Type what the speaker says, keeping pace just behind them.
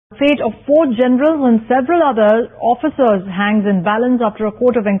fate of 4 generals and several other officers hangs in balance after a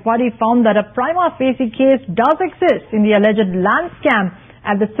court of inquiry found that a prima facie case does exist in the alleged land scam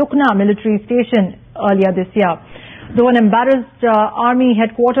at the Sukna military station earlier this year. Though an embarrassed army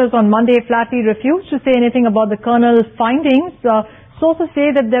headquarters on Monday flatly refused to say anything about the colonel's findings, sources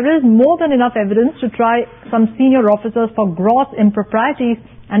say that there is more than enough evidence to try some senior officers for gross improprieties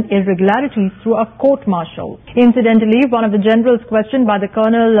and irregularities through a court-martial. Incidentally, one of the generals questioned by the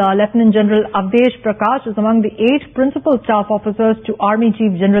Colonel, Lieutenant General Avdesh Prakash, is among the 8 principal staff officers to Army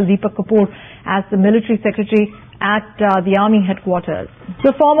Chief General Deepak Kapoor as the military secretary at the Army headquarters.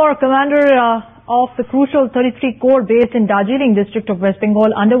 The former commander of the crucial 33 Corps based in Darjeeling district of West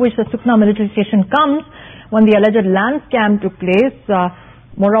Bengal, under which the Sukna military station comes, when the alleged land scam took place.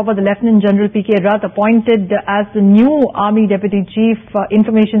 Moreover, the Lieutenant General P.K. Rath, appointed as the new Army Deputy Chief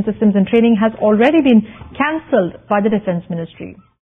Information Systems and Training, has already been cancelled by the Defence Ministry.